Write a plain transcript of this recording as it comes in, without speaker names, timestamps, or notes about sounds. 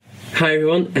Hi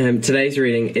everyone, today's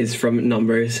reading is from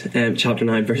Numbers chapter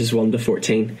 9 verses 1 to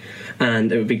 14,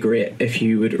 and it would be great if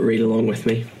you would read along with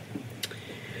me.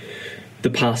 The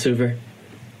Passover.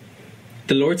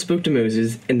 The Lord spoke to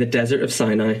Moses in the desert of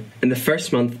Sinai in the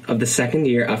first month of the second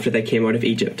year after they came out of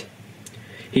Egypt.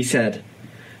 He said,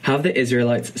 "Have the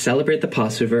Israelites celebrate the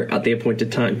Passover at the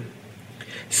appointed time.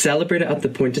 Celebrate it at the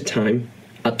appointed time,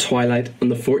 at twilight on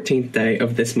the 14th day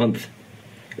of this month,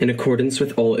 in accordance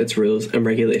with all its rules and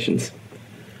regulations."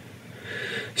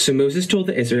 So Moses told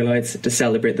the Israelites to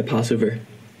celebrate the Passover,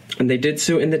 and they did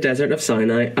so in the desert of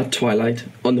Sinai at twilight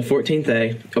on the 14th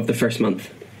day of the first month.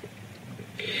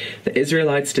 The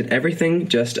Israelites did everything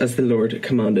just as the Lord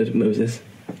commanded Moses.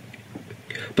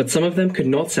 But some of them could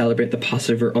not celebrate the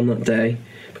Passover on that day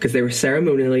because they were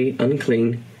ceremonially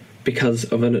unclean because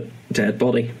of a dead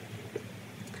body.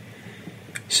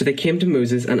 So they came to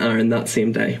Moses and Aaron that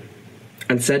same day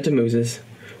and said to Moses,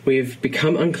 "We have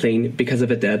become unclean because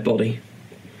of a dead body.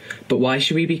 But why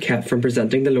should we be kept from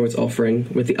presenting the Lord's offering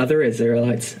with the other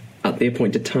Israelites at the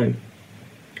appointed time?"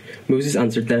 Moses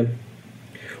answered them,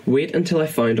 "Wait until I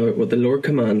find out what the Lord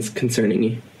commands concerning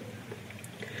you."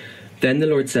 Then the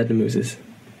Lord said to Moses,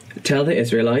 "Tell the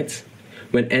Israelites,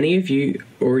 when any of you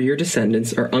or your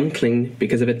descendants are unclean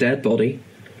because of a dead body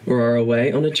or are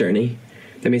away on a journey,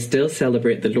 they may still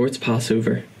celebrate the Lord's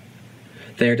Passover.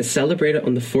 They are to celebrate it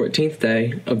on the 14th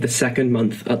day of the second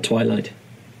month at twilight.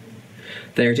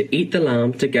 They are to eat the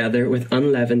lamb together with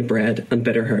unleavened bread and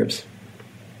bitter herbs.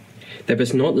 They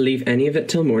must not leave any of it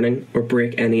till morning or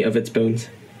break any of its bones.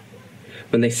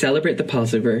 When they celebrate the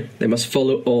Passover, they must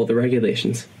follow all the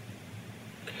regulations.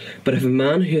 But if a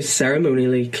man who is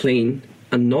ceremonially clean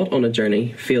and not on a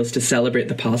journey fails to celebrate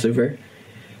the Passover,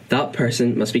 that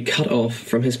person must be cut off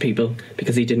from his people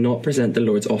because he did not present the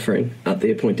Lord's offering at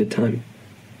the appointed time.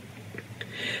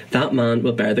 That man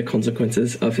will bear the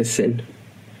consequences of his sin.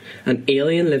 An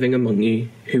alien living among you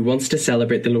who wants to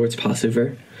celebrate the Lord's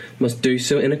Passover must do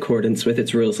so in accordance with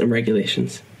its rules and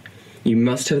regulations. You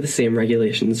must have the same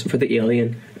regulations for the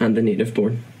alien and the native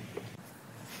born."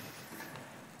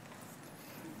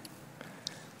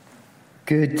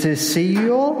 Good to see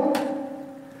you all.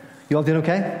 You all doing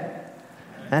okay?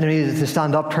 Any need to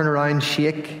stand up, turn around,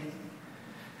 shake?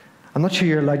 I'm not sure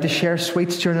you're allowed to share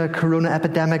sweets during a corona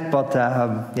epidemic, but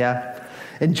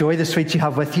enjoy the sweets you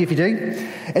have with you if you do.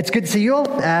 It's good to see you all.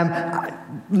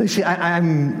 Lucy,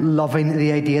 I'm loving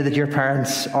the idea that your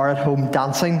parents are at home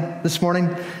dancing this morning.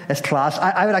 It's class.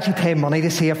 I would actually pay money to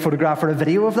see a photograph or a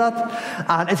video of that.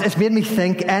 And it's made me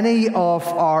think any of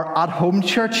our at-home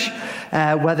church,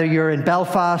 whether you're in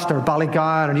Belfast or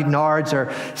Ballygowan or Newtonards or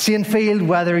Saintfield,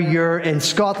 whether you're in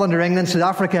Scotland or England, South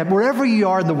Africa, wherever you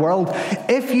are in the world,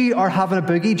 if you are having a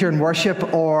boogie during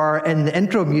worship or in the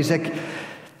intro music,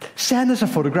 send us a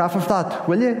photograph of that,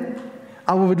 will you?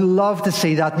 I would love to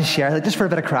see that and share that just for a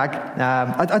bit of crack.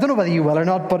 I don't know whether you will or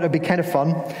not, but it'd be kind of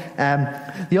fun.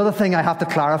 The other thing I have to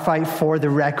clarify for the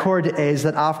record is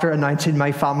that after announcing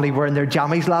my family were in their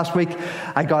jammies last week,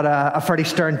 I got a fairly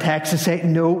stern text to say,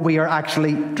 no, we are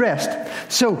actually dressed.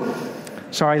 So,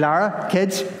 sorry Lara,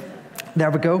 kids,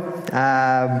 there we go.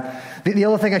 The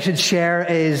other thing I should share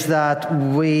is that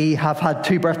we have had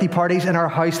 2 birthday parties in our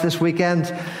house this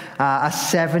weekend. A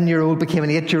 7-year-old became an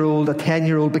 8-year-old, a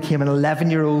 10-year-old became an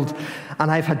 11-year-old,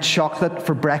 and I've had chocolate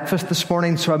for breakfast this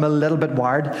morning, so I'm a little bit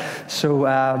wired. So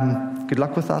good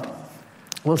luck with that.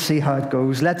 We'll see how it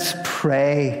goes. Let's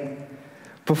pray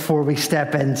before we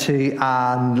step into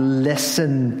and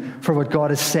listen for what God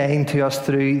is saying to us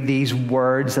through these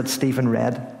words that Stephen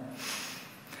read.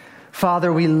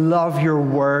 Father, we love your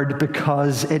word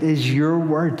because it is your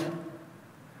word.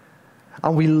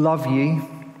 And we love you.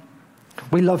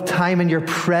 We love time in your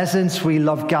presence. We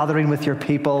love gathering with your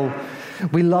people.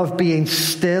 We love being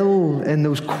still in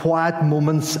those quiet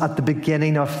moments at the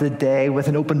beginning of the day with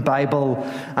an open Bible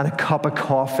and a cup of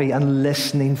coffee and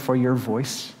listening for your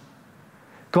voice.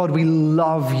 God, we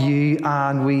love you,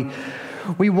 and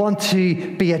we want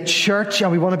to be a church,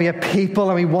 and we want to be a people,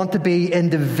 and we want to be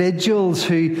individuals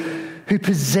who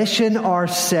position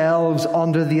ourselves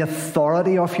under the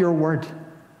authority of your word.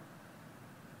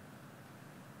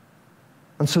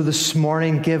 And so this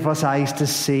morning, give us eyes to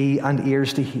see and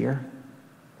ears to hear.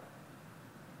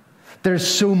 There's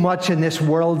so much in this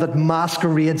world that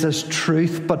masquerades as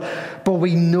truth, but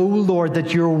we know, Lord,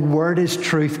 that your word is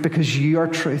truth because you are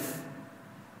truth.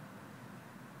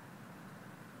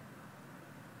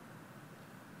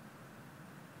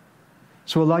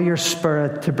 So allow your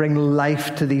Spirit to bring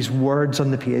life to these words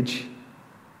on the page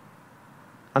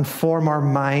and form our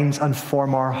minds and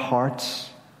form our hearts.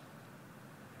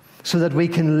 so that we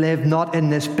can live not in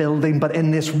this building, but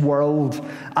in this world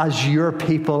as your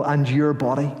people and your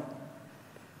body.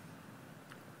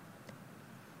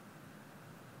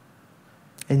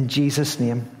 In Jesus'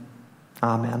 name,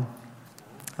 amen.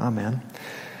 Amen.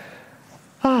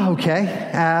 Okay.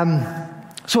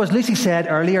 So as Lucy said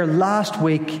earlier, last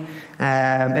week,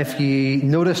 if you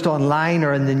noticed online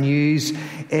or in the news,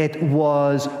 it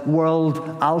was World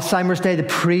Alzheimer's Day. The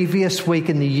previous week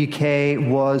in the UK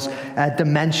was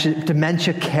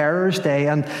Dementia Carers Day.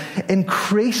 And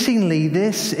increasingly,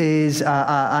 this is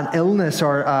an illness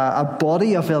or a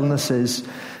body of illnesses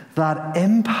that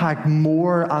impact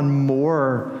more and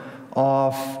more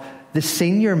of the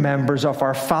senior members of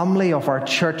our family, of our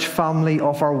church family,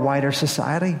 of our wider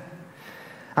society.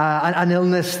 An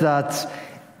illness that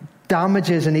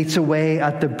damages and eats away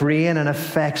at the brain and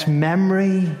affects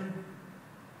memory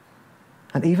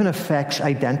and even affects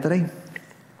identity.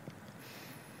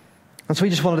 And so we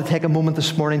just wanted to take a moment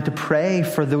this morning to pray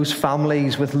for those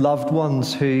families with loved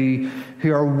ones who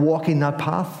are walking that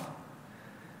path,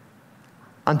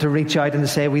 and to reach out and to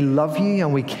say, we love you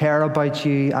and we care about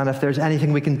you, and if there's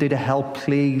anything we can do to help,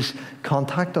 please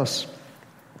contact us.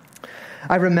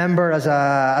 I remember as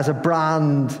a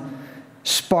brand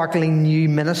sparkling new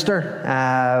minister,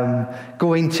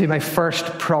 going to my first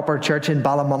proper church in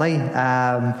Ballymoney,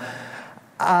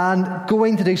 and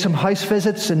going to do some house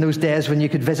visits in those days when you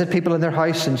could visit people in their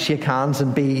house and shake hands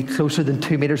and be closer than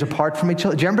 2 meters apart from each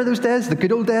other. Do you remember those days, the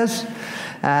good old days?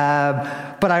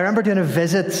 But I remember doing a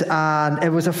visit, and it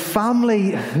was a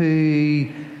family who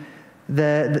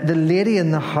the lady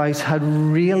in the house had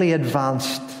really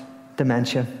advanced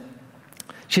dementia.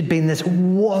 She'd been this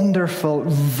wonderful,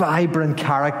 vibrant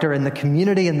character in the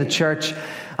community, in the church,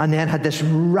 and then had this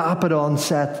rapid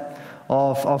onset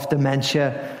of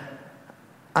dementia.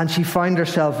 And she found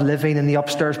herself living in the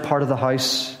upstairs part of the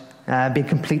house, being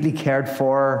completely cared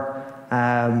for,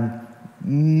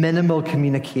 minimal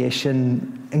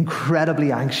communication,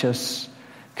 incredibly anxious,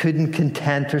 couldn't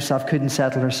content herself, couldn't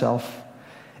settle herself.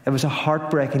 It was a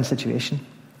heartbreaking situation.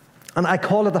 And I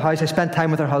called at the house. I spent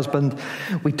time with her husband.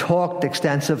 We talked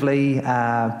extensively,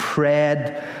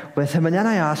 prayed with him. And then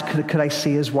I asked, could I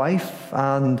see his wife?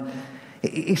 And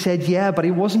he said, yeah, but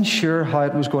he wasn't sure how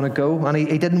it was going to go. And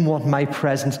he didn't want my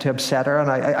presence to upset her.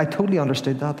 And I totally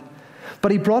understood that.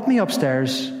 But he brought me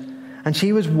upstairs, and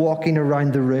she was walking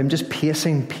around the room, just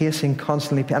pacing,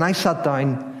 constantly. And I sat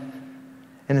down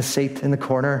in a seat in the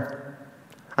corner.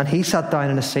 And he sat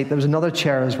down in a seat. There was another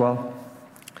chair as well.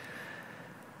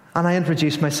 And I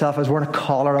introduced myself. I was wearing a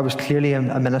collar. I was clearly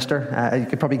a minister. You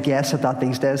could probably guess at that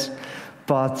these days.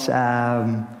 But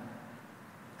I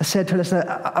said to her, listen,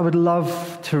 I would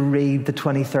love to read the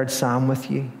 23rd Psalm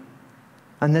with you.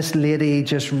 And this lady,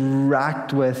 just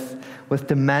racked with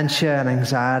dementia and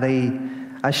anxiety,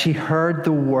 as she heard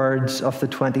the words of the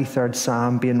 23rd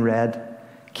Psalm being read,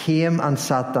 came and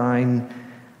sat down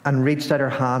and reached out her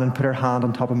hand and put her hand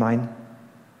on top of mine,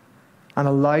 and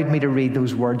allowed me to read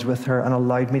those words with her and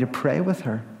allowed me to pray with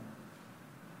her.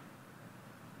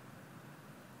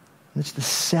 And it's the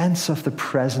sense of the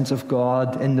presence of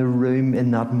God in the room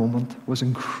in that moment was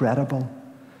incredible.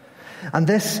 And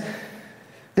this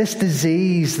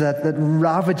disease that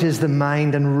ravages the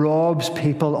mind and robs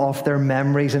people of their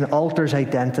memories and alters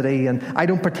identity, and I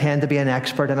don't pretend to be an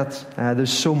expert in it.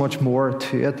 There's so much more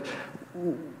to it.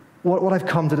 What I've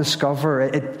come to discover,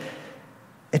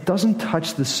 it doesn't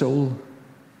touch the soul.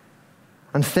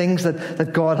 And things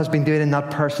that God has been doing in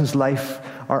that person's life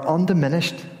are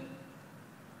undiminished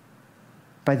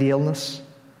by the illness.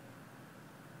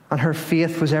 And her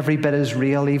faith was every bit as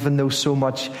real, even though so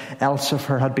much else of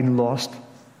her had been lost.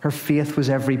 Her faith was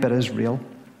every bit as real.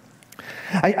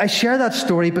 I share that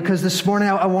story because this morning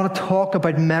I want to talk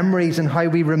about memories and how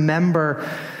we remember,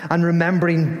 and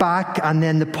remembering back, and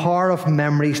then the power of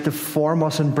memories to form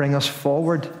us and bring us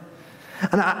forward.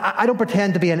 And I don't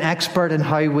pretend to be an expert in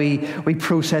how we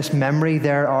process memory.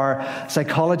 There are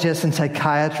psychologists and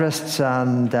psychiatrists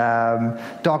and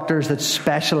doctors that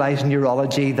specialize in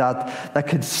neurology that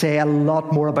could say a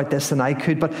lot more about this than I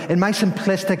could. But in my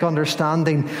simplistic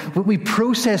understanding, we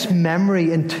process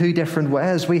memory in two different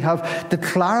ways. We have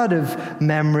declarative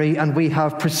memory and we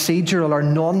have procedural or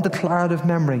non-declarative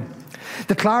memory.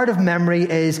 Declarative memory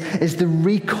is the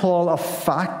recall of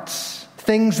facts.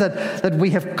 Things that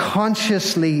we have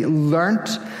consciously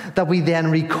learnt that we then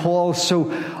recall.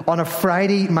 So on a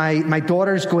Friday, my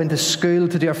daughters go into school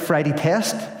to do a Friday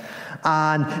test,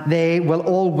 and they will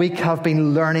all week have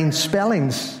been learning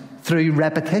spellings through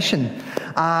repetition.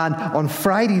 And on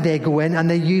Friday they go in and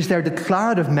they use their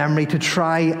declarative memory to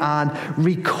try and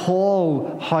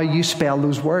recall how you spell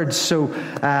those words. So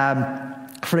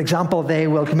For example, they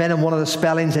will come in and one of the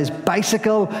spellings is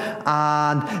bicycle,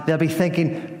 and they'll be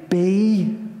thinking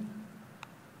B-I-C,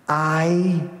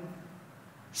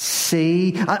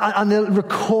 and they'll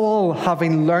recall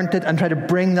having learnt it and try to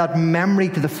bring that memory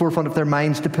to the forefront of their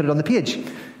minds to put it on the page.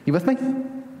 You with me?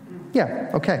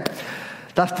 Yeah, okay.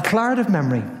 That's declarative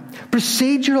memory.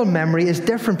 Procedural memory is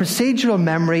different. Procedural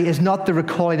memory is not the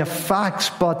recalling of facts,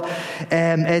 but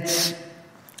it's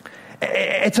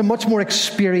a much more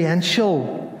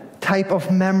experiential type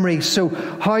of memory. So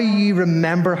how you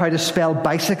remember how to spell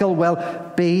bicycle?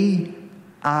 Well, B-I-C.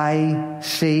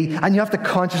 And you have to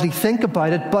consciously think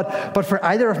about it, but for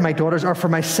either of my daughters or for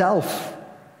myself,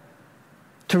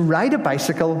 to ride a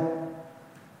bicycle,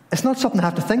 it's not something I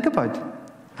have to think about.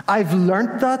 I've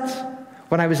learnt that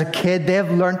when I was a kid. They've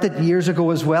learnt it years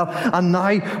ago as well. And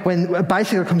now when a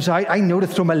bicycle comes out, I know to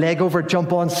throw my leg over,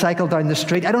 jump on, cycle down the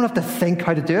street. I don't have to think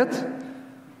how to do it.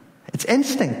 It's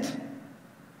instinct.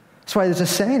 That's why there's a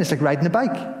saying, it's like riding a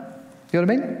bike. You know what I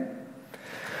mean?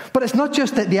 But it's not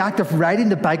just the act of riding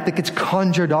the bike that gets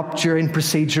conjured up during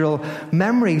procedural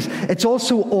memories. It's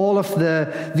also all of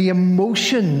the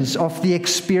emotions of the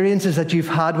experiences that you've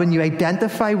had when you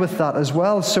identify with that as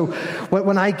well. So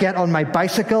when I get on my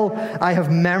bicycle, I have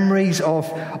memories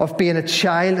of being a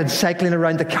child and cycling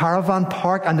around the caravan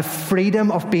park and the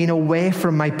freedom of being away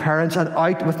from my parents and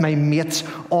out with my mates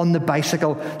on the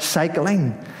bicycle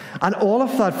cycling. And all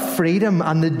of that freedom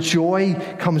and the joy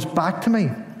comes back to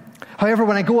me. However,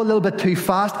 when I go a little bit too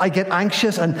fast, I get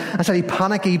anxious and slightly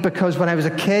panicky, because when I was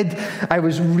a kid, I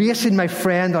was racing my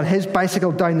friend on his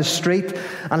bicycle down the street,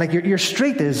 and like your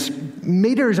street is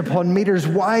meters upon meters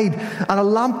wide, and a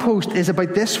lamppost is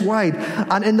about this wide,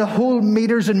 and in the whole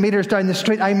meters and meters down the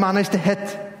street, I managed to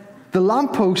hit the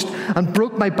lamppost and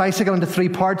broke my bicycle into 3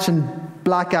 parts, and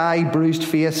black eye, bruised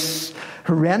face,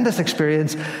 horrendous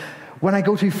experience. When I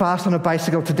go too fast on a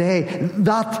bicycle today,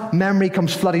 that memory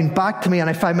comes flooding back to me, and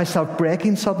I find myself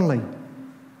braking suddenly.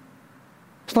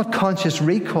 It's not conscious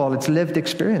recall, it's lived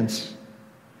experience.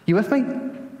 You with me?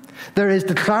 There is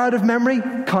declarative memory,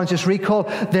 conscious recall.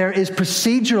 There is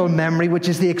procedural memory, which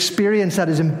is the experience that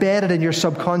is embedded in your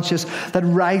subconscious that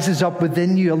rises up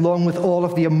within you along with all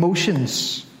of the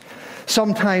emotions.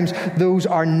 Sometimes those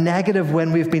are negative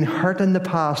when we've been hurt in the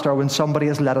past or when somebody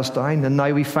has let us down, and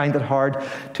now we find it hard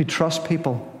to trust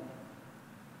people.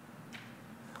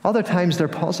 Other times they're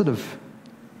positive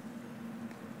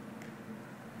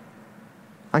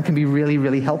and can be really,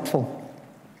 really helpful.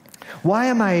 Why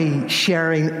am I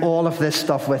sharing all of this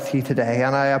stuff with you today?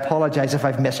 And I apologize if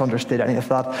I've misunderstood any of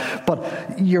that,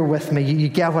 but you're with me. You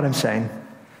get what I'm saying.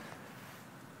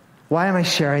 Why am I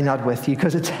sharing that with you?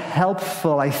 Because it's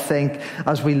helpful, I think,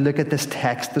 as we look at this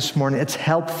text this morning. It's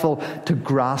helpful to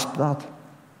grasp that.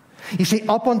 You see,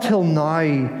 up until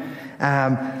now,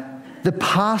 the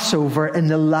Passover in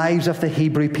the lives of the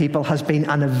Hebrew people has been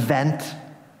an event,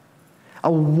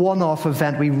 a one-off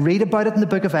event. We read about it in the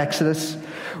book of Exodus,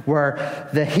 where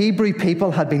the Hebrew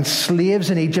people had been slaves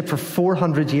in Egypt for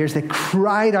 400 years. They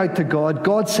cried out to God.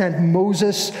 God sent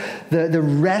Moses, the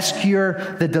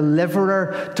rescuer, the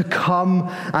deliverer, to come,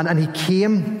 and he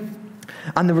came.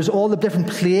 And there was all the different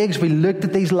plagues. We looked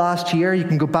at these last year. You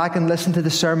can go back and listen to the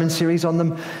sermon series on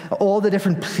them. All the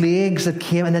different plagues that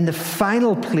came. And then the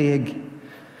final plague,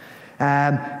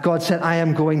 God said, I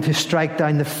am going to strike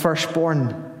down the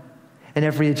firstborn in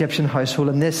every Egyptian household,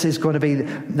 and this is going to be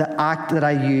the act that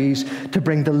I use to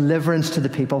bring deliverance to the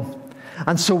people.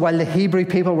 And so while the Hebrew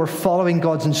people were following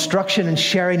God's instruction and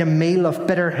sharing a meal of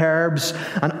bitter herbs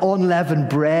and unleavened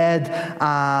bread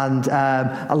and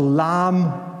a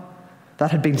lamb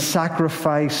that had been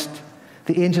sacrificed,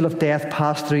 the angel of death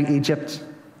passed through Egypt,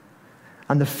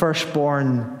 and the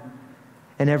firstborn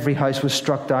in every house was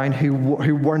struck down who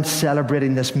weren't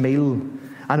celebrating this meal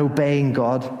and obeying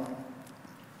God.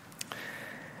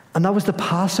 And that was the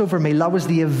Passover meal. That was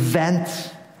the event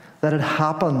that had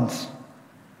happened.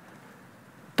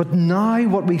 But now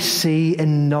what we see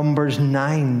in Numbers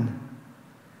 9,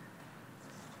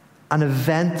 an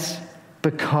event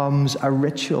becomes a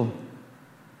ritual.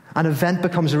 An event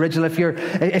becomes a ritual. If you're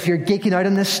geeking out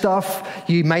on this stuff,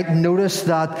 you might notice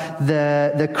that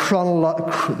the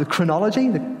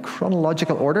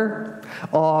chronological order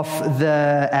of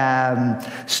the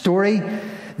story.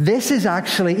 This is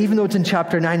actually, even though it's in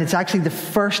chapter 9, it's actually the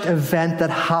first event that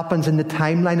happens in the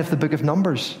timeline of the book of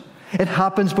Numbers. It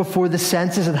happens before the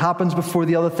census. It happens before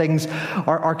the other things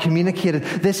are communicated.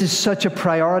 This is such a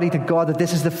priority to God that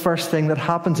this is the first thing that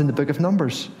happens in the book of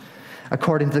Numbers.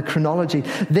 according to the chronology.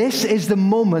 This is the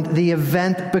moment the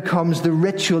event becomes the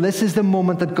ritual. This is the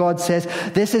moment that God says,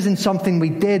 this isn't something we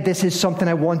did, this is something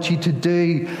I want you to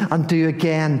do and do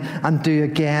again and do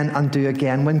again and do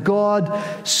again. When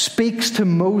God speaks to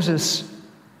Moses,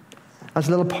 as a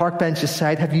little park bench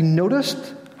aside, have you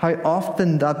noticed how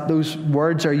often that those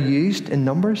words are used in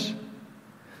Numbers?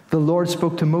 The Lord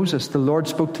spoke to Moses. The Lord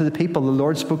spoke to the people. The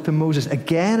Lord spoke to Moses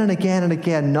again and again and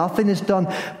again. Nothing is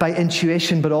done by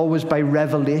intuition, but always by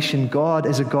revelation. God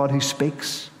is a God who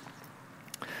speaks.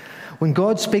 When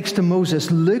God speaks to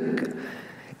Moses, look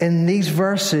in these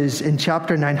verses in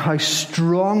chapter 9 how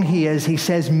strong he is. He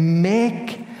says,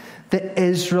 make the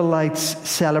Israelites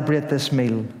celebrate this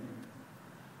meal.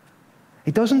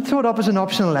 He doesn't throw it up as an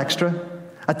optional extra.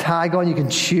 A tag on, you can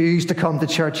choose to come to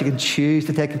church, you can choose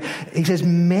to take it. He says,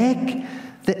 make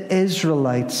the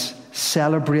Israelites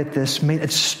celebrate this meal.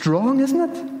 It's strong, isn't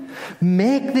it?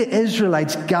 Make the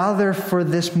Israelites gather for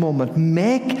this moment.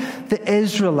 Make the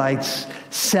Israelites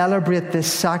celebrate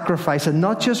this sacrifice, and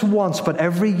not just once, but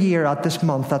every year at this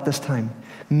month, at this time.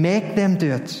 Make them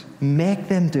do it. Make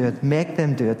them do it. Make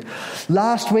them do it.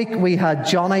 Last week we had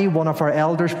Johnny, one of our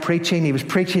elders, preaching. He was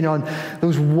preaching on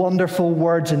those wonderful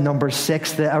words in number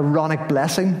 6, the Aaronic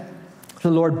blessing.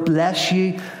 The Lord bless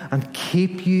you and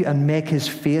keep you and make his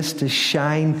face to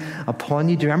shine upon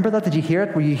you. Do you remember that? Did you hear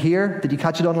it? Were you here? Did you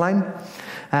catch it online?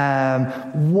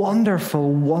 Wonderful,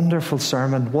 wonderful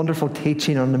sermon, wonderful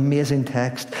teaching on an amazing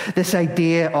text. This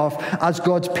idea of, as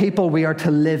God's people, we are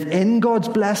to live in God's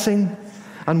blessing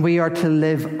and we are to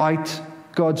live out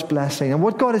God's blessing. And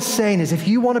what God is saying is, if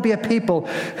you want to be a people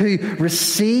who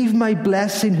receive my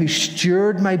blessing, who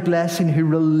steward my blessing, who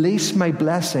release my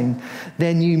blessing,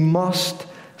 then you must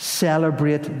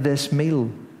celebrate this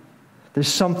meal. There's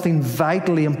something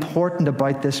vitally important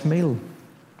about this meal.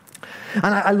 And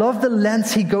I love the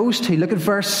lengths he goes to. Look at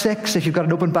verse 6, if you've got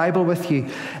an open Bible with you.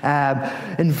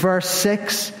 In verse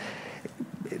 6,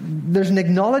 there's an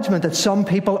acknowledgement that some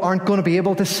people aren't going to be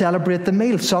able to celebrate the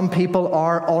meal. Some people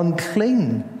are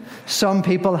unclean. Some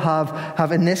people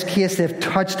have, in this case, they've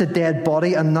touched a dead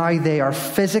body and now they are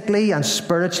physically and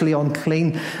spiritually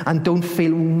unclean and don't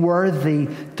feel worthy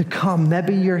to come.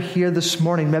 Maybe you're here this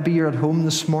morning. Maybe you're at home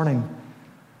this morning.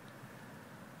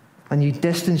 And you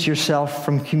distance yourself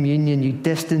from communion. You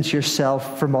distance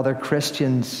yourself from other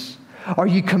Christians. Or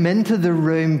you come into the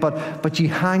room, but you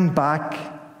hang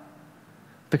back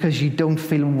because you don't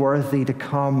feel worthy to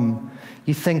come.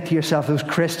 You think to yourself, those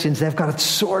Christians, they've got it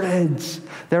sorted.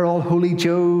 They're all holy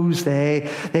Joes. They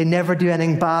never do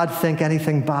anything bad, think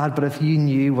anything bad. But if you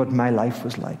knew what my life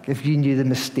was like, if you knew the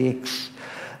mistakes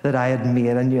that I had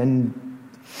made, and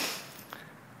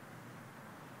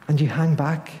you hang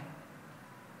back.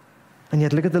 And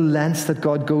yet look at the lengths that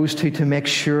God goes to make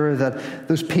sure that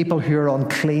those people who are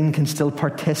unclean can still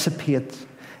participate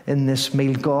in this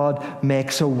meal. God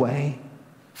makes a way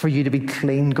for you to be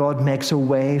clean. God makes a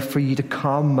way for you to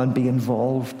come and be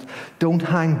involved. Don't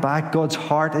hang back. God's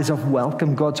heart is of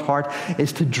welcome. God's heart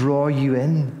is to draw you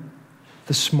in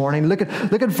this morning. Look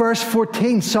at verse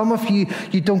 14. Some of you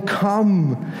don't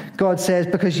come, God says,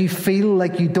 because you feel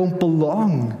like you don't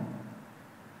belong.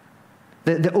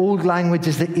 The old language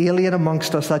is the alien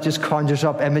amongst us. That just conjures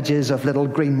up images of little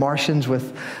green Martians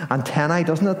with antennae,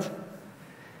 doesn't it?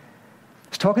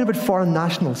 It's talking about foreign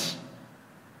nationals.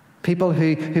 People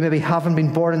who maybe haven't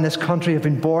been born in this country, have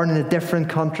been born in a different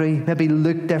country, maybe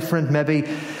look different, maybe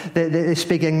they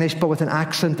speak English but with an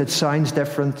accent that sounds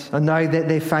different. And now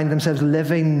they find themselves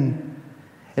living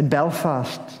in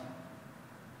Belfast,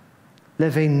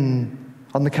 living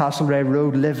on the Castlereagh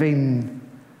Road, living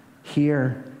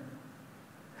here.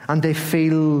 And they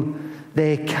feel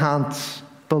they can't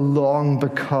belong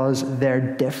because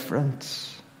they're different.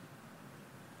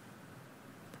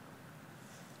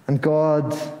 And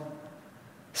God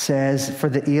says, for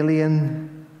the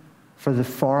alien, for the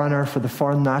foreigner, for the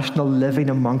foreign national living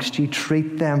amongst you,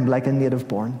 treat them like a native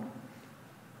born.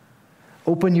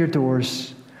 Open your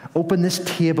doors. Open this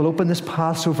table. Open this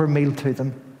Passover meal to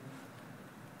them.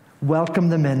 Welcome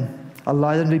them in.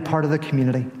 Allow them to be part of the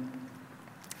community.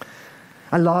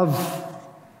 I love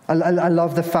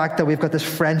the fact that we've got this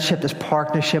friendship, this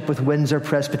partnership with Windsor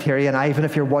Presbyterian. Even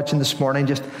if you're watching this morning,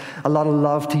 just a lot of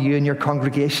love to you and your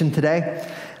congregation today.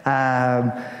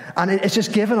 And it's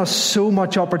just given us so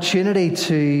much opportunity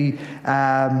to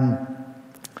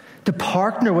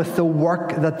partner with the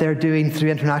work that they're doing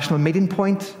through International Meeting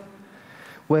Point,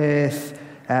 with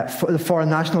the foreign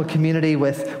national community,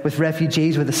 with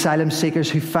refugees, with asylum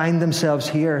seekers who find themselves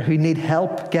here, who need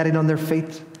help getting on their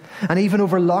feet. And even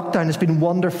over lockdown, it's been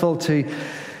wonderful to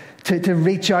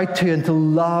reach out to and to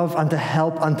love and to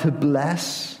help and to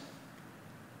bless.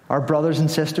 our brothers and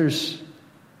sisters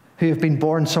who have been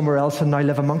born somewhere else and now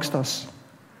live amongst us.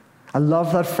 I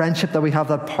love that friendship that we have,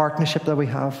 that partnership that we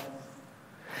have.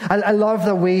 I love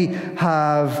that we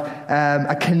have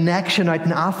a connection out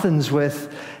in Athens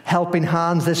with Helping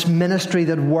Hands, this ministry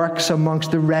that works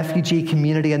amongst the refugee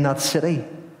community in that city.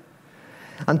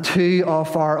 And 2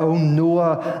 of our own,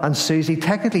 Noah and Susie,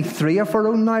 technically 3 of our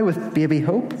own now with baby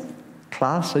Hope.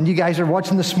 Class. And you guys are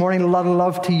watching this morning. A lot of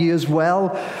love to you as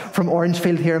well from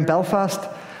Orangefield here in Belfast.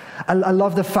 I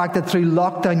love the fact that through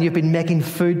lockdown you've been making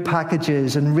food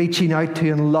packages and reaching out to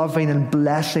and loving and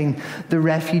blessing the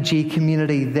refugee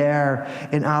community there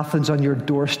in Athens on your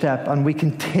doorstep. And we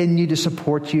continue to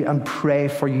support you and pray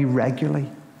for you regularly.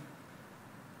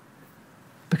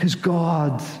 Because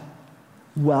God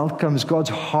welcomes. God's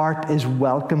heart is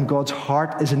welcome. God's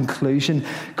heart is inclusion.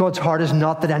 God's heart is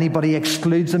not that anybody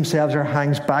excludes themselves or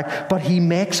hangs back, but He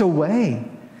makes a way.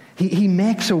 He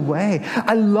makes a way.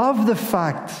 I love the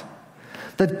fact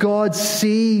that God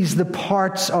sees the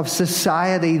parts of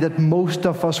society that most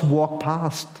of us walk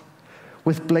past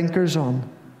with blinkers on.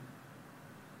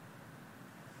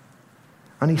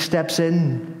 And He steps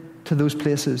in to those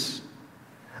places.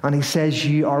 And He says,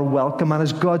 you are welcome. And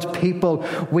as God's people,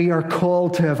 we are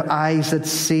called to have eyes that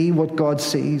see what God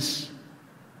sees.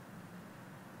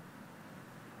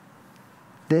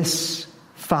 This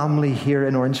family here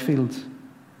in Orangefield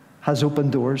has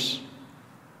opened doors.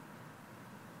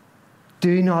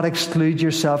 Do not exclude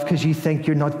yourself because you think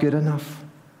you're not good enough.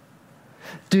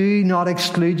 Do not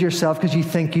exclude yourself because you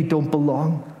think you don't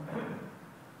belong.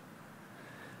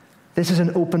 This is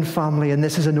an open family and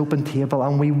this is an open table,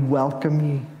 and we welcome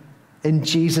you. In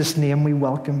Jesus' name, we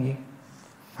welcome you.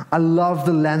 I love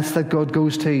the lengths that God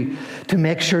goes to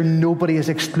make sure nobody is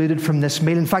excluded from this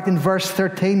meal. In fact, in verse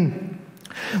 13,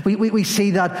 we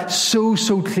see that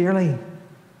so clearly.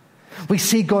 We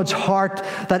see God's heart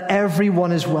that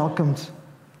everyone is welcomed.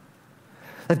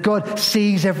 That God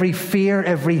sees every fear,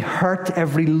 every hurt,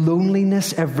 every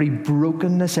loneliness, every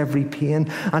brokenness, every pain.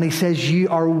 And He says, you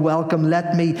are welcome.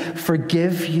 Let me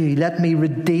forgive you. Let me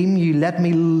redeem you. Let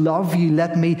me love you.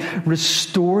 Let me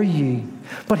restore you.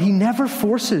 But He never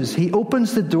forces. He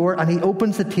opens the door and He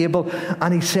opens the table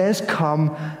and He says,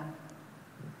 come.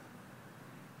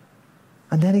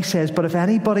 And then He says, but if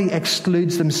anybody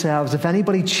excludes themselves, if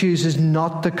anybody chooses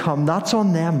not to come, that's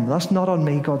on them. That's not on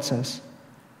me, God says.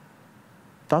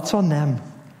 That's on them.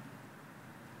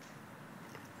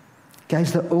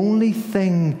 Guys, the only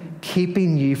thing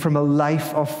keeping you from a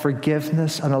life of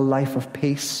forgiveness and a life of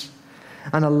peace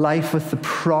and a life with the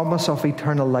promise of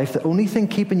eternal life, the only thing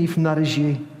keeping you from that is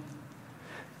you.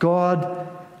 God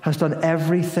has done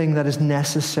everything that is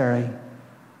necessary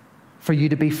for you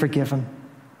to be forgiven,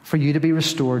 for you to be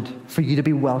restored, for you to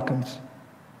be welcomed.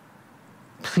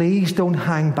 Please don't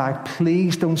hang back.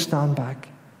 Please don't stand back.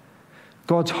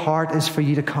 God's heart is for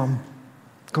you to come.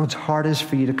 God's heart is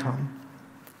for you to come.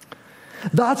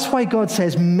 That's why God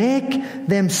says, make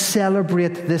them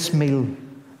celebrate this meal.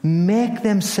 Make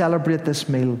them celebrate this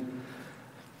meal.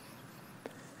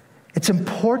 It's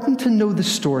important to know the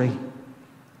story.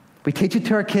 We teach it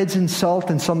to our kids in SALT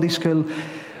and Sunday school.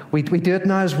 We do it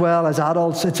now as well as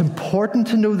adults. It's important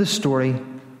to know the story.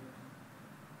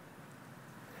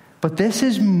 But this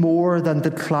is more than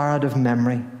declarative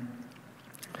memory.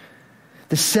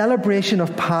 The celebration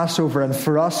of Passover, and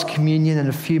for us, communion in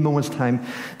a few moments' time,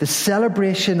 the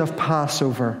celebration of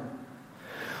Passover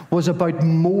was about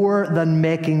more than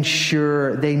making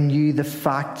sure they knew the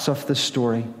facts of the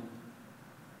story.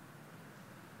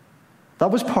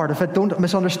 That was part of it. Don't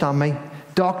misunderstand me.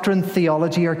 Doctrine,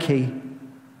 theology are key.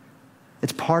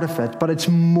 It's part of it, but it's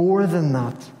more than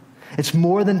that. It's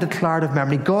more than declarative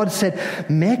memory. God said,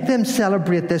 make them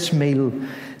celebrate this meal.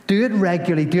 Do it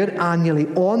regularly, do it annually,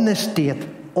 on this date,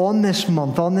 on this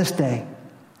month, on this day.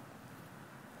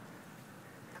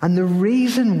 And the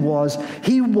reason was,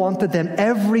 He wanted them,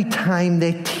 every time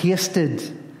they tasted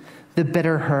the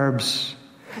bitter herbs,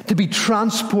 to be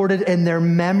transported in their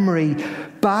memory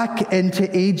back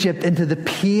into Egypt, into the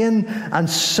pain and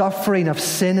suffering of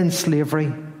sin and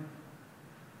slavery.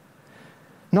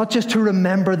 Not just to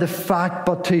remember the fact,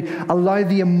 but to allow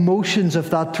the emotions of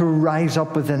that to rise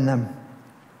up within them.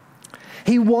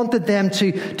 He wanted them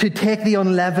to take the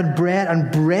unleavened bread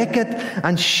and break it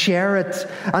and share it,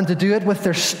 and to do it with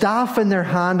their staff in their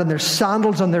hand and their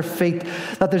sandals on their feet,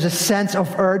 that there's a sense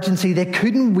of urgency. They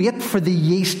couldn't wait for the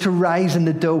yeast to rise in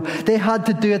the dough. They had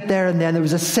to do it there and then. There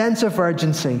was a sense of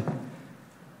urgency.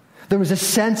 There was a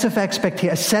sense of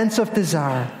expectation, a sense of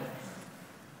desire.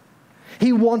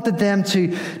 He wanted them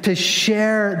to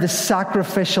share the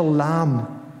sacrificial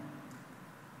lamb.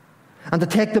 and to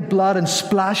take the blood and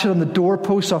splash it on the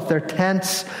doorposts of their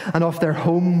tents and of their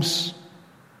homes.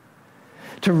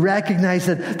 To recognize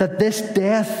that this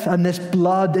death and this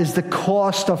blood is the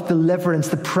cost of deliverance,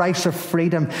 the price of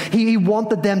freedom. He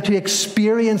wanted them to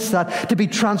experience that, to be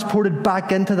transported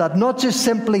back into that. Not just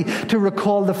simply to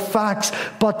recall the facts,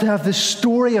 but to have the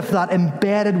story of that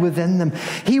embedded within them.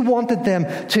 He wanted them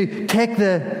to take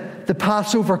the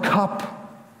Passover cup,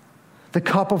 the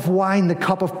cup of wine, the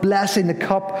cup of blessing, the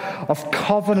cup of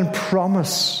covenant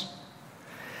promise,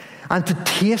 and to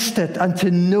taste it and to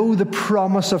know the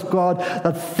promise of God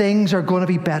that things are going to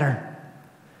be better.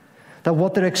 That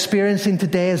what they're experiencing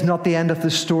today is not the end of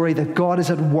the story, that God is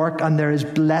at work and there is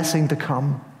blessing to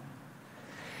come.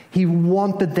 He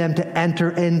wanted them to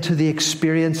enter into the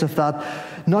experience of that,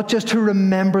 not just to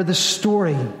remember the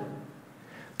story,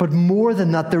 but more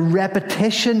than that, the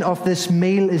repetition of this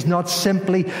meal is not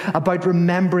simply about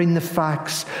remembering the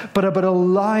facts, but about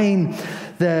allowing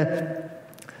the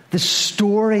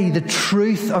story, the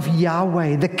truth of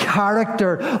Yahweh, the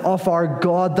character of our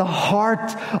God, the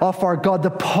heart of our God, the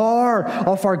power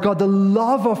of our God, the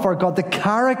love of our God, the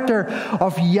character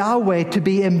of Yahweh to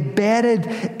be embedded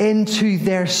into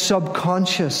their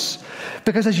subconscious.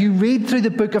 Because as you read through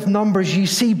the book of Numbers, you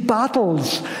see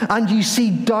battles, and you see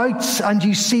doubts, and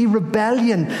you see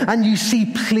rebellion, and you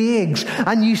see plagues,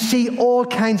 and you see all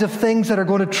kinds of things that are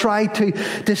going to try to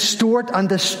distort and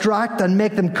distract and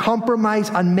make them compromise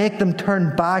and make them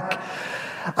turn back.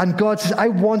 And God says, I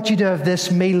want you to have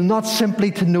this meal, not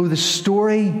simply to know the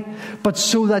story, but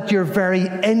so that your very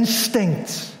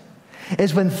instinct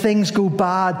is, when things go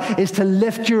bad, is to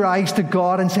lift your eyes to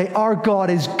God and say, our God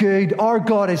is good, our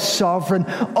God is sovereign,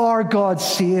 our God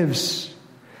saves.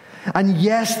 And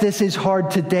yes, this is hard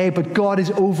today, but God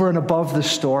is over and above the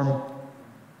storm.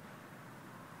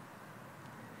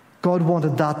 God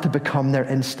wanted that to become their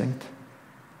instinct.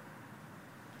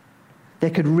 They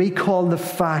could recall the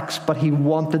facts, but He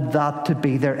wanted that to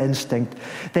be their instinct.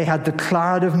 They had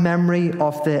declarative memory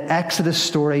of the Exodus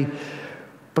story,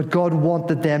 but God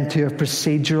wanted them to have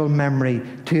procedural memory,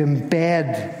 to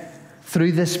embed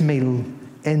through this meal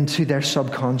into their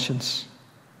subconscious.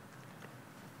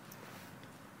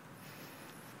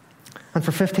 And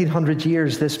for 1,500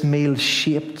 years, this meal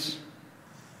shaped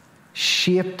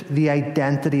the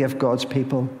identity of God's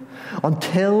people,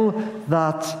 until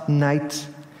that night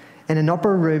in an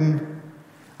upper room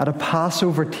at a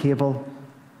Passover table,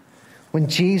 when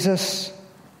Jesus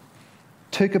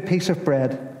took a piece of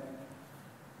bread,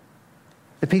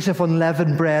 the piece of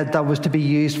unleavened bread that was to be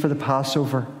used for the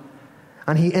Passover,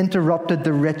 and He interrupted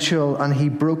the ritual and He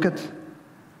broke it.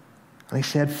 And He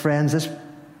said, friends,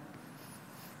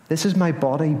 this is my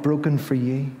body broken for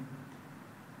you.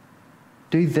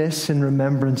 Do this in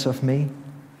remembrance of me.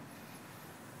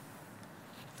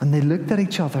 And they looked at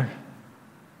each other,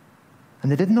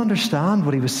 and they didn't understand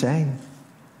what He was saying.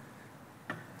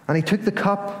 And He took the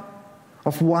cup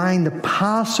of wine, the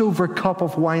Passover cup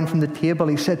of wine from the table.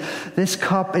 He said, this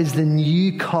cup is the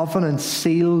new covenant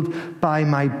sealed by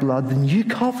my blood. The new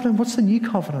covenant? What's the new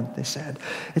covenant? They said.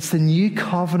 It's the new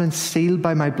covenant sealed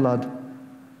by my blood.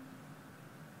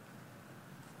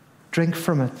 Drink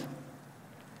from it.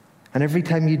 And every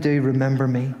time you do, remember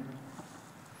me.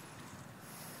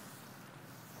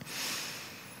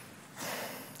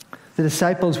 The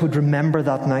disciples would remember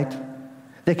that night.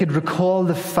 They could recall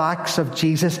the facts of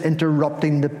Jesus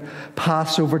interrupting the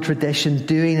Passover tradition,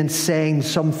 doing and saying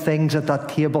some things at that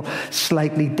table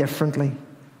slightly differently.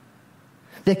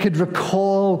 They could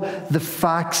recall the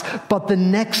facts, but the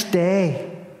next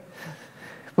day,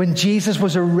 when Jesus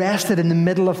was arrested in the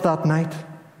middle of that night,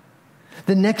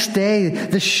 the next day,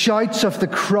 the shouts of the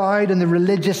crowd and the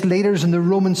religious leaders and the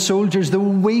Roman soldiers, the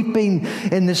weeping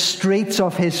in the streets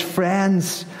of His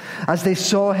friends as they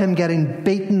saw Him getting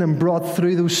beaten and brought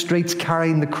through those streets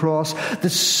carrying the cross, the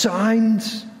sound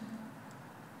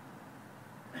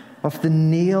of the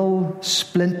nail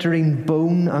splintering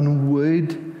bone and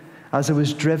wood as it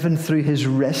was driven through His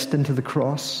wrist into the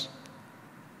cross,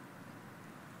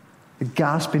 the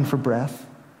gasping for breath,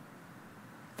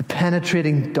 the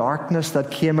penetrating darkness that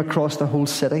came across the whole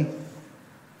city,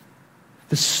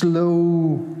 the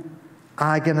slow,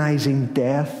 agonizing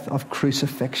death of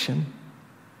crucifixion.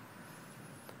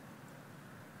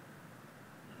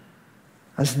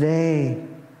 As they,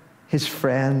 His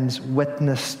friends,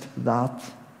 witnessed that,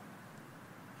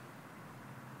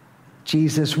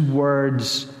 Jesus'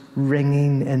 words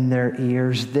ringing in their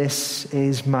ears, this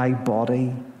is my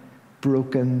body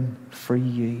broken for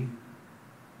you.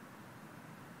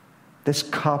 This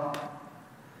cup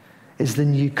is the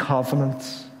new covenant,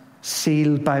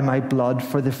 sealed by my blood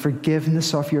for the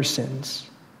forgiveness of your sins.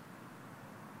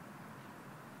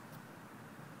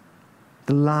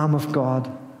 The Lamb of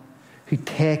God who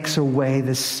takes away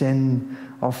the sin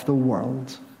of the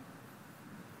world.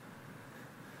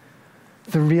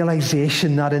 The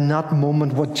realization that in that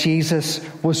moment what Jesus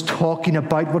was talking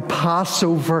about, what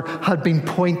Passover had been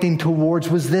pointing towards,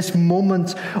 was this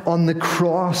moment on the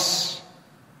cross.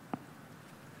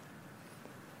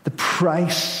 The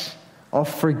price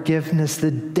of forgiveness,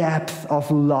 the depth of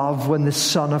love when the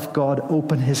Son of God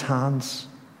opened his hands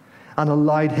and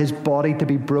allowed his body to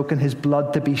be broken, his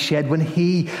blood to be shed, when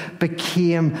he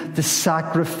became the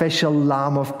sacrificial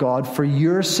Lamb of God for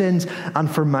your sins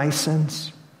and for my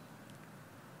sins.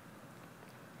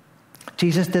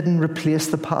 Jesus didn't replace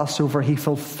the Passover, he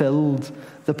fulfilled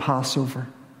the Passover.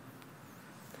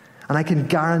 And I can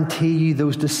guarantee you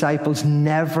those disciples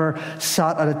never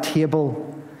sat at a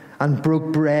table and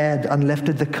broke bread and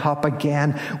lifted the cup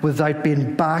again without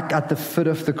being back at the foot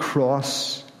of the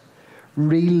cross,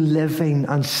 reliving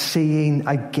and seeing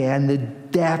again the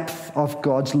depth of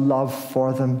God's love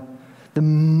for them, the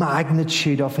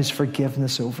magnitude of his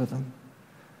forgiveness over them.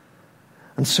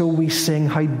 And so we sing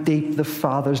how deep the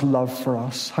Father's love for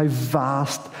us, how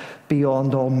vast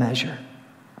beyond all measure,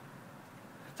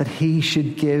 that he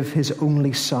should give his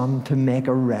only Son to make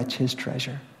a wretch his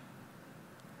treasure.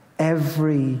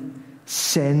 Every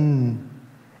sin,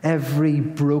 every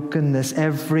brokenness,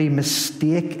 every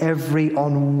mistake, every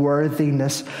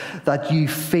unworthiness that you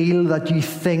feel, that you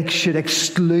think should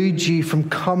exclude you from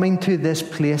coming to this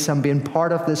place and being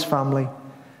part of this family,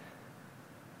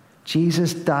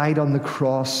 Jesus died on the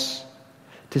cross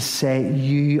to say,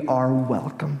 you are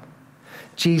welcome.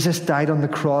 Jesus died on the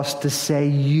cross to say,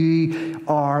 you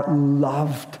are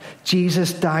loved.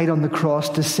 Jesus died on the cross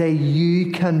to say,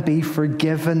 you can be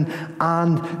forgiven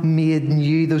and made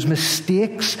new. Those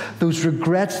mistakes, those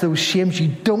regrets, those shames, you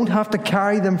don't have to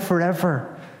carry them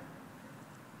forever.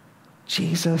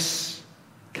 Jesus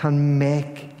can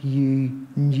make you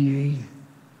new.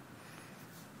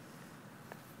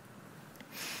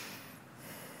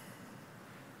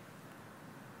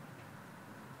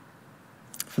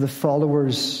 For the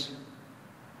followers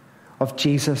of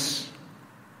Jesus,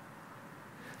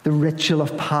 the ritual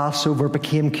of Passover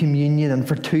became communion, and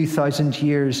for 2,000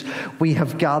 years we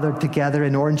have gathered together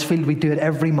in Orangefield. We do it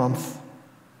every month.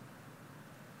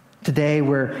 Today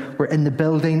we're in the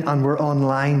building and we're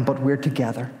online, but we're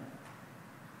together.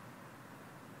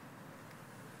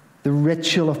 The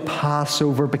ritual of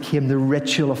Passover became the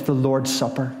ritual of the Lord's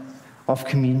Supper, of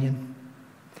communion.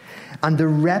 And the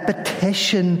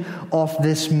repetition of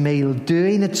this meal,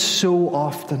 doing it so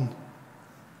often,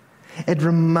 it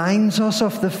reminds us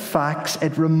of the facts,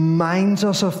 it reminds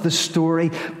us of the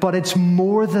story, but it's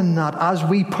more than that. As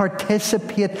we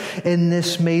participate in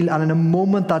this meal, and in a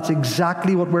moment that's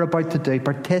exactly what we're about to do,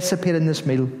 participate in this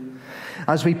meal.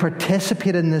 As we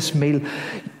participate in this meal,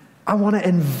 I want to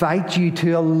invite you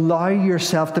to allow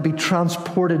yourself to be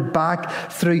transported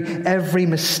back through every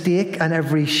mistake and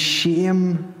every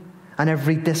shame and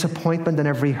every disappointment and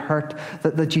every hurt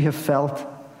that you have felt.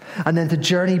 And then to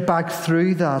journey back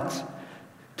through that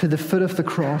to the foot of the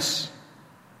cross,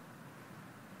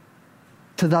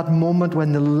 to that moment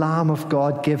when the Lamb of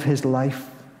God gave his life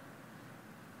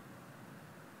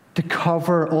to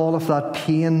cover all of that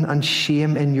pain and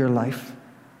shame in your life,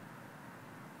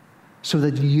 so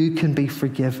that you can be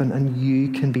forgiven and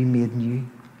you can be made new.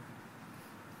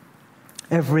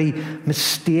 Every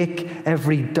mistake,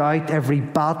 every doubt, every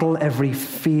battle, every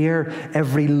fear,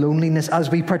 every loneliness, as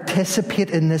we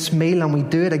participate in this meal, and we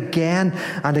do it again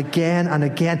and again and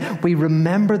again, we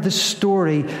remember the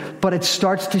story, but it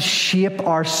starts to shape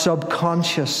our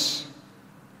subconscious.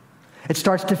 It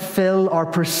starts to fill our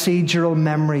procedural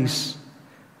memories.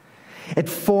 It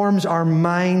forms our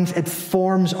minds, it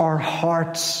forms our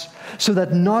hearts, so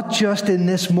that not just in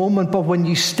this moment, but when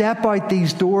you step out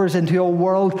these doors into a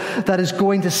world that is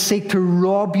going to seek to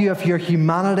rob you of your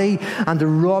humanity and to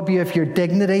rob you of your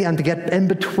dignity and to get in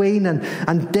between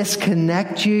and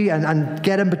disconnect you and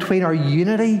get in between our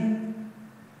unity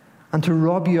and to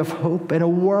rob you of hope, in a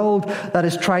world that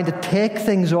is trying to take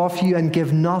things off you and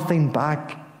give nothing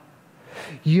back,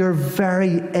 your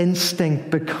very instinct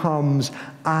becomes,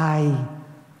 I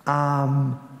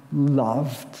am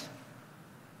loved.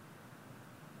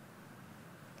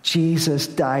 Jesus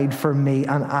died for me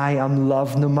and I am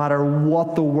loved, no matter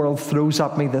what the world throws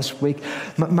at me this week.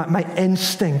 My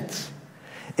instinct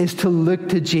is to look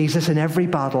to Jesus in every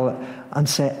battle and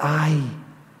say, I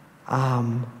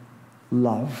am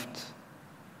loved.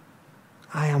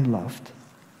 I am loved.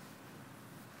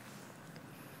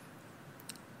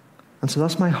 And so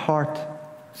that's my heart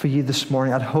for you this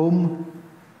morning. At home,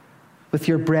 with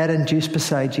your bread and juice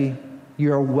beside you,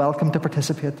 you are welcome to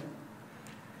participate.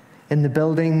 In the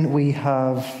building, we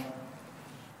have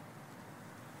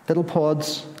little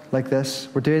pods like this.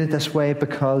 We're doing it this way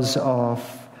because of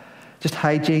just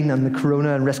hygiene and the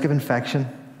corona and risk of infection.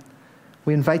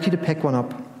 We invite you to pick one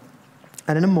up.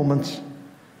 And in a moment,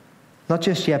 not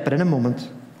just yet, but in a moment,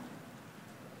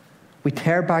 we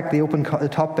tear back the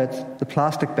top bit, the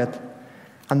plastic bit,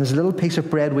 and there's a little piece of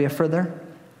bread wafer there.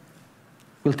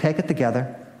 We'll take it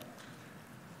together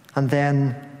and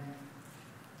then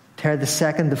tear the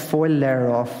foil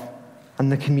layer off,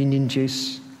 and the communion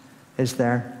juice is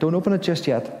there. Don't open it just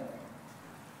yet.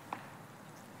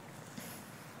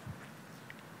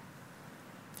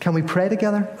 Can we pray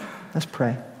together? Let's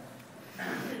pray.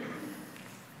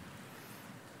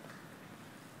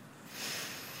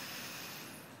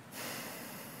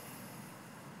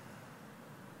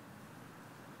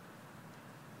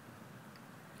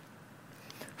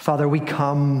 Father, we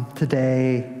come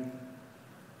today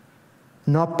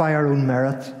not by our own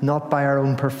merit, not by our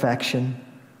own perfection,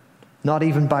 not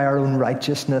even by our own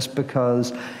righteousness,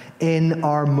 because in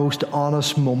our most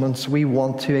honest moments we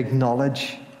want to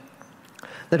acknowledge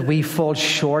that we fall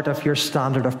short of your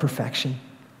standard of perfection.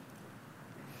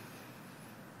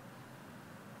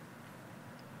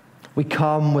 We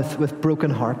come with broken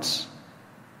hearts.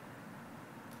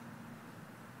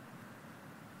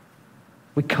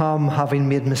 We come having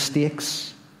made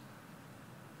mistakes.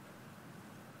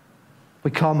 We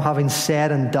come having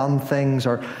said and done things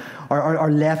or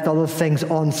left other things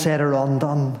unsaid or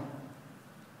undone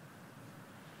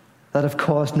that have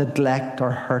caused neglect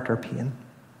or hurt or pain.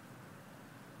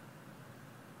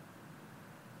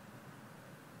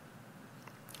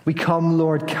 We come,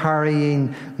 Lord,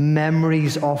 carrying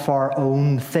memories of our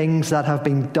own, things that have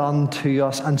been done to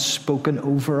us and spoken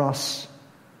over us,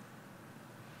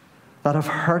 that have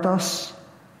hurt us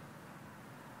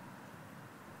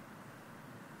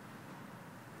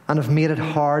and have made it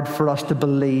hard for us to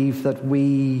believe that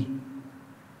we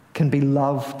can be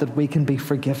loved, that we can be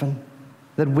forgiven,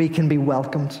 that we can be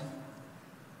welcomed.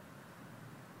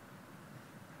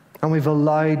 And we've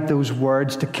allowed those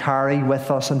words to carry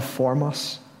with us and form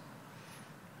us.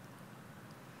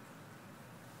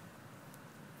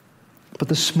 But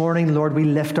this morning, Lord, we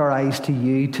lift our eyes to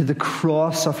you, to the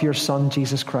cross of your Son,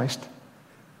 Jesus Christ.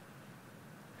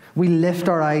 We lift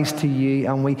our eyes to you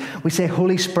and we say,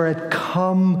 Holy Spirit,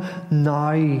 come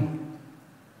now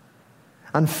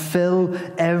and fill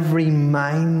every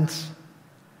mind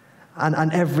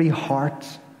and every heart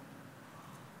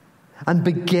and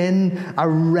begin a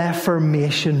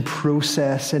reformation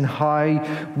process in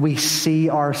how we see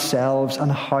ourselves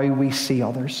and how we see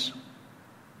others.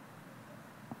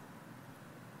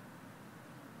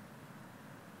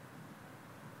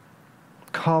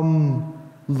 Come,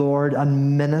 Lord,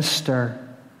 and minister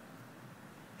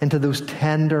into those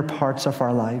tender parts of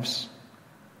our lives,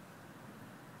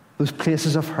 those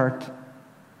places of hurt,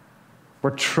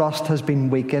 where trust has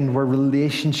been weakened, where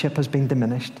relationship has been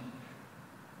diminished.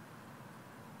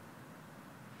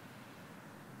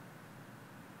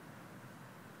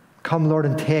 Come, Lord,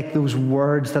 and take those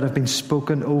words that have been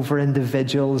spoken over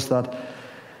individuals that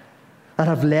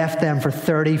have left them for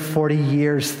 30, 40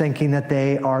 years thinking that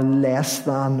they are less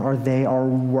than or they are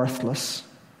worthless.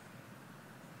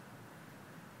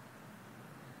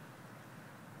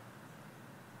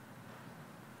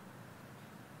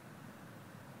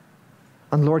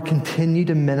 And Lord, continue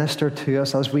to minister to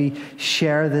us as we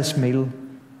share this meal,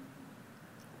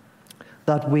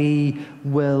 that we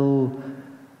will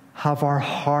have our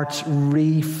hearts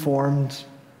reformed,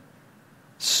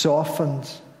 softened,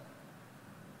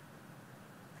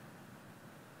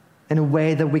 in a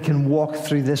way that we can walk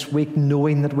through this week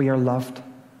knowing that we are loved.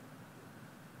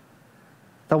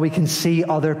 That we can see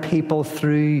other people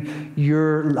through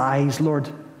your eyes, Lord.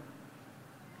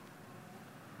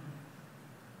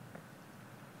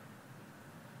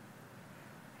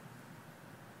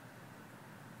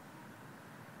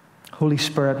 Holy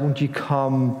Spirit, won't you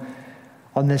come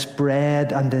on this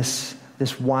bread and this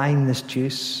wine, this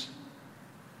juice,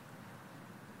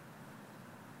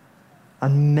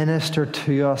 and minister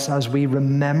to us as we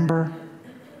remember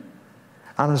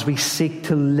and as we seek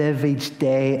to live each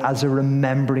day as a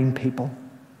remembering people.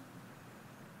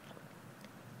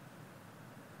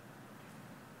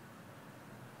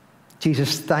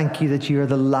 Jesus, thank you that you are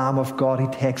the Lamb of God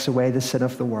who takes away the sin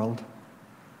of the world.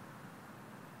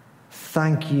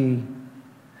 Thank you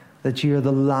that you are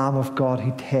the Lamb of God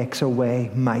who takes away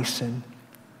my sin.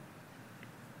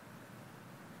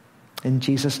 In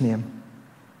Jesus' name.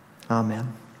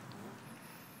 Amen.